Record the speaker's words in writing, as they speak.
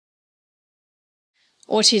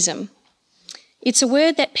Autism. It's a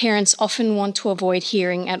word that parents often want to avoid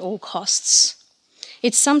hearing at all costs.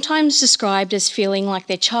 It's sometimes described as feeling like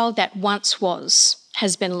their child that once was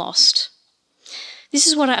has been lost. This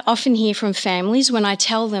is what I often hear from families when I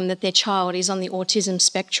tell them that their child is on the autism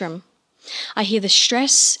spectrum. I hear the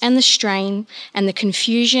stress and the strain and the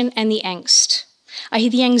confusion and the angst. I hear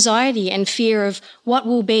the anxiety and fear of what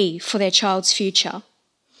will be for their child's future.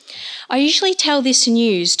 I usually tell this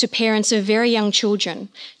news to parents of very young children,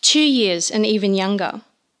 2 years and even younger.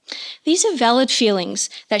 These are valid feelings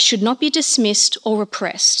that should not be dismissed or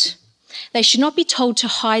repressed. They should not be told to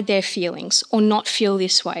hide their feelings or not feel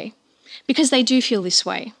this way, because they do feel this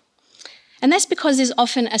way. And that's because there's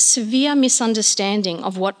often a severe misunderstanding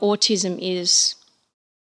of what autism is.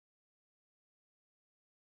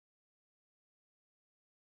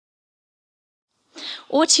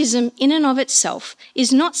 Autism, in and of itself,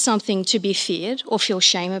 is not something to be feared or feel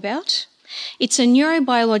shame about. It's a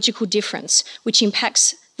neurobiological difference which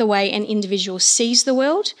impacts the way an individual sees the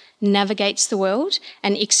world, navigates the world,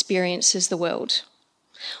 and experiences the world.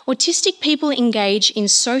 Autistic people engage in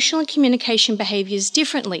social and communication behaviours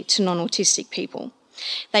differently to non-autistic people.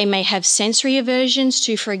 They may have sensory aversions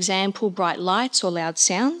to, for example, bright lights or loud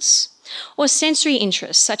sounds, or sensory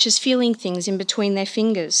interests such as feeling things in between their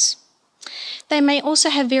fingers. They may also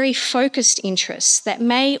have very focused interests that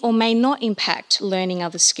may or may not impact learning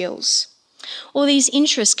other skills. Or these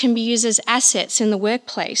interests can be used as assets in the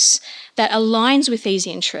workplace that aligns with these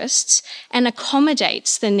interests and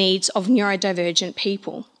accommodates the needs of neurodivergent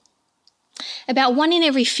people. About 1 in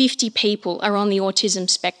every 50 people are on the autism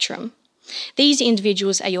spectrum. These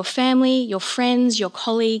individuals are your family, your friends, your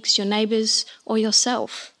colleagues, your neighbours, or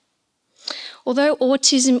yourself. Although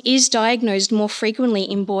autism is diagnosed more frequently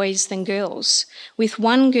in boys than girls, with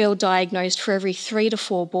 1 girl diagnosed for every 3 to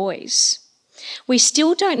 4 boys, we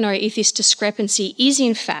still don't know if this discrepancy is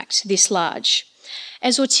in fact this large,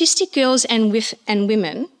 as autistic girls and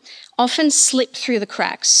women often slip through the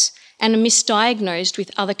cracks and are misdiagnosed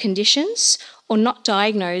with other conditions or not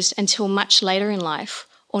diagnosed until much later in life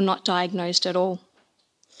or not diagnosed at all.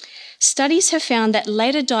 Studies have found that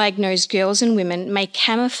later diagnosed girls and women may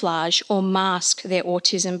camouflage or mask their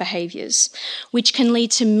autism behaviours, which can lead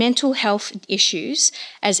to mental health issues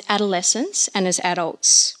as adolescents and as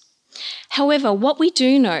adults. However, what we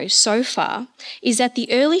do know so far is that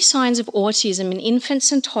the early signs of autism in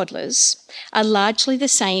infants and toddlers are largely the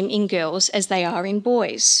same in girls as they are in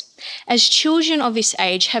boys, as children of this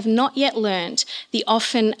age have not yet learned the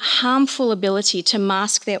often harmful ability to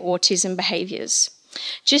mask their autism behaviours.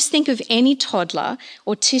 Just think of any toddler,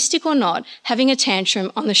 autistic or not, having a tantrum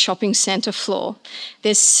on the shopping centre floor.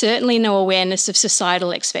 There's certainly no awareness of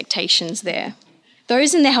societal expectations there.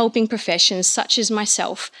 Those in the helping professions, such as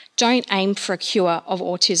myself, don't aim for a cure of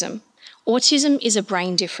autism. Autism is a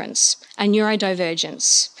brain difference, a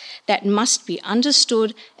neurodivergence, that must be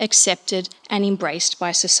understood, accepted, and embraced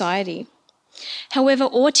by society. However,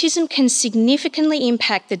 autism can significantly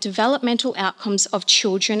impact the developmental outcomes of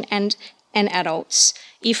children and adults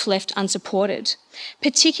if left unsupported,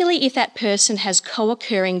 particularly if that person has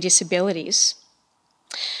co-occurring disabilities.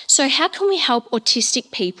 So how can we help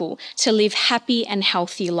autistic people to live happy and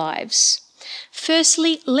healthy lives?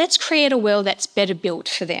 Firstly, let's create a world that's better built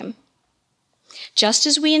for them. Just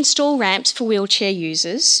as we install ramps for wheelchair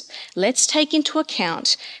users, let's take into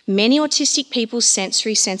account many autistic people's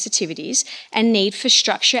sensory sensitivities and need for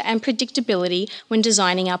structure and predictability when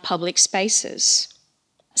designing our public spaces.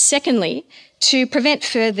 Secondly, to prevent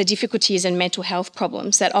further difficulties and mental health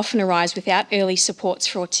problems that often arise without early supports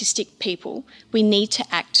for autistic people, we need to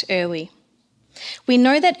act early. We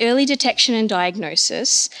know that early detection and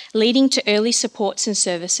diagnosis, leading to early supports and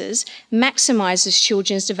services, maximises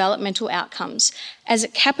children's developmental outcomes as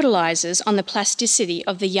it capitalises on the plasticity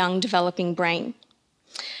of the young developing brain.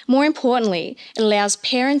 More importantly, it allows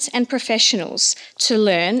parents and professionals to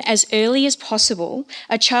learn as early as possible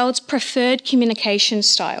a child's preferred communication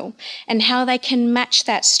style and how they can match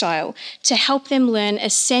that style to help them learn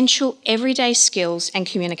essential everyday skills and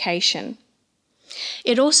communication.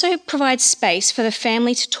 It also provides space for the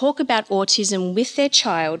family to talk about autism with their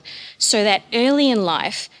child so that early in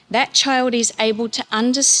life, that child is able to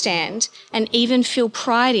understand and even feel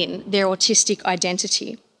pride in their autistic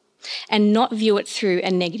identity and not view it through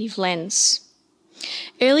a negative lens.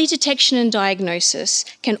 Early detection and diagnosis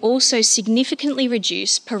can also significantly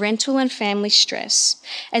reduce parental and family stress,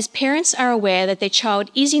 as parents are aware that their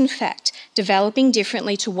child is in fact developing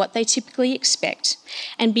differently to what they typically expect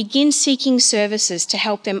and begin seeking services to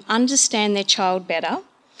help them understand their child better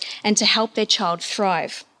and to help their child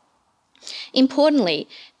thrive. Importantly,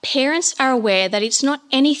 Parents are aware that it's not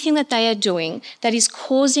anything that they are doing that is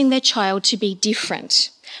causing their child to be different.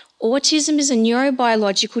 Autism is a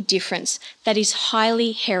neurobiological difference that is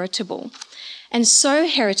highly heritable. And so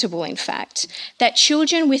heritable, in fact, that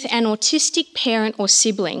children with an autistic parent or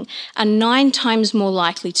sibling are 9 times more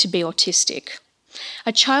likely to be autistic.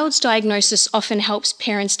 A child's diagnosis often helps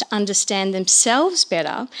parents to understand themselves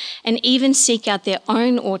better and even seek out their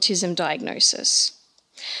own autism diagnosis.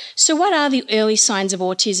 So what are the early signs of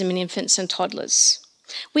autism in infants and toddlers?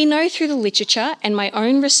 We know through the literature and my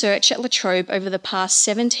own research at La Trobe over the past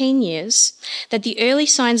 17 years that the early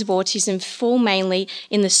signs of autism fall mainly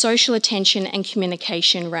in the social attention and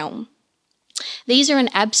communication realm. These are an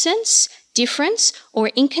absence, difference, or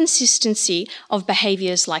inconsistency of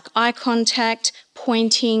behaviours like eye contact,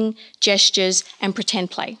 pointing, gestures, and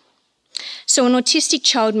pretend play. So an autistic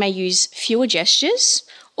child may use fewer gestures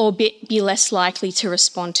or be less likely to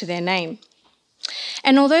respond to their name.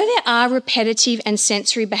 And although there are repetitive and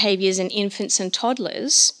sensory behaviours in infants and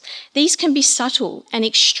toddlers, these can be subtle and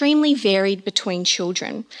extremely varied between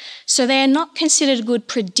children, so they are not considered good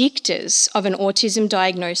predictors of an autism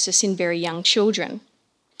diagnosis in very young children.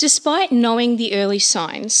 Despite knowing the early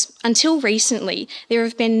signs, until recently there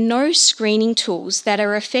have been no screening tools that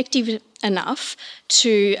are effective enough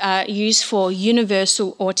to use for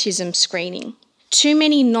universal autism screening. Too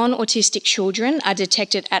many non-autistic children are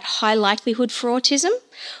detected at high likelihood for autism,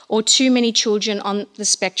 or too many children on the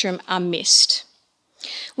spectrum are missed.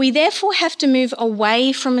 We therefore have to move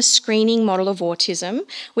away from a screening model of autism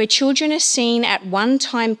where children are seen at one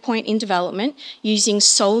time point in development using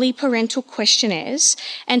solely parental questionnaires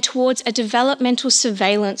and towards a developmental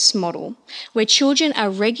surveillance model where children are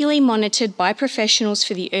regularly monitored by professionals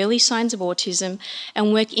for the early signs of autism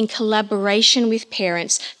and work in collaboration with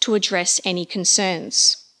parents to address any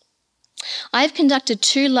concerns. I have conducted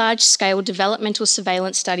 2 large-scale developmental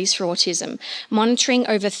surveillance studies for autism, monitoring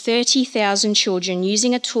over 30,000 children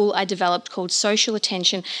using a tool I developed called Social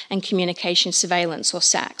Attention and Communication Surveillance, or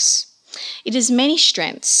SACS. It has many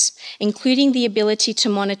strengths, including the ability to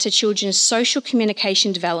monitor children's social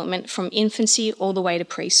communication development from infancy all the way to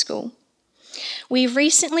preschool. We have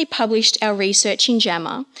recently published our research in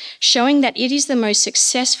JAMA, showing that it is the most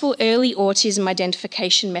successful early autism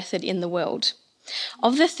identification method in the world.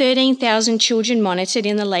 Of the 13,000 children monitored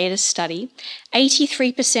in the latest study,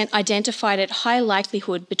 83% identified at high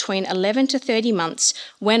likelihood between 11 to 30 months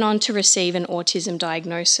went on to receive an autism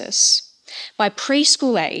diagnosis. By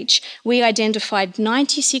preschool age, we identified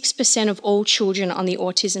 96% of all children on the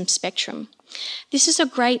autism spectrum. This is a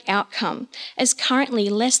great outcome, as currently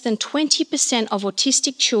less than 20% of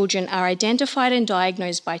autistic children are identified and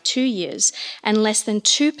diagnosed by 2 years, and less than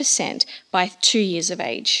 2% by 2 years of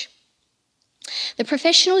age. The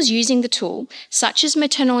professionals using the tool, such as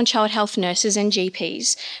maternal and child health nurses and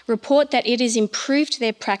GPs, report that it has improved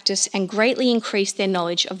their practice and greatly increased their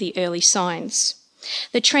knowledge of the early signs.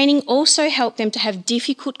 The training also helped them to have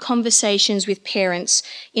difficult conversations with parents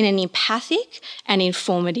in an empathic and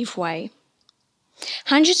informative way.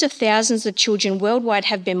 Hundreds of thousands of children worldwide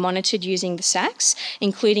have been monitored using the SACS,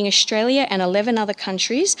 including Australia and 11 other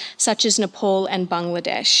countries, such as Nepal and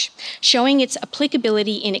Bangladesh, showing its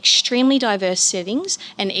applicability in extremely diverse settings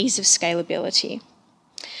and ease of scalability.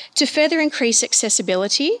 To further increase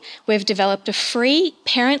accessibility, we've developed a free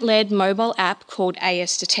parent-led mobile app called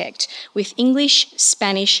AS Detect, with English,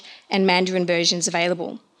 Spanish, and Mandarin versions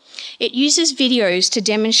available. It uses videos to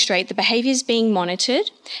demonstrate the behaviours being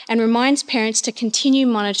monitored and reminds parents to continue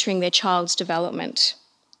monitoring their child's development.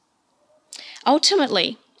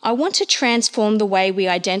 Ultimately, I want to transform the way we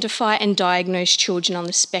identify and diagnose children on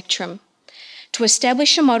the spectrum, to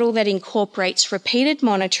establish a model that incorporates repeated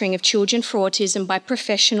monitoring of children for autism by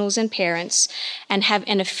professionals and parents, and have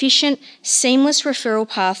an efficient, seamless referral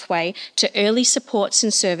pathway to early supports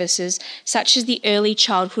and services, such as the early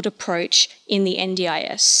childhood approach in the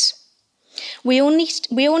NDIS. We all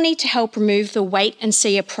need to help remove the wait and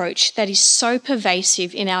see approach that is so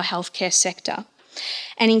pervasive in our healthcare sector,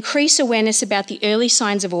 and increase awareness about the early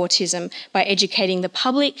signs of autism by educating the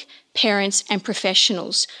public, parents, and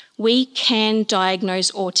professionals. We can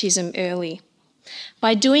diagnose autism early.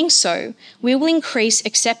 By doing so, we will increase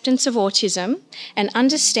acceptance of autism and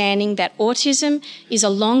understanding that autism is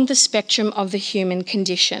along the spectrum of the human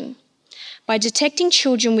condition. By detecting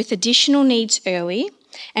children with additional needs early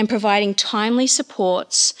and providing timely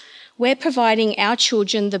supports, we're providing our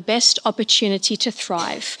children the best opportunity to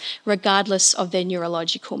thrive, regardless of their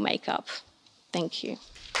neurological makeup. Thank you.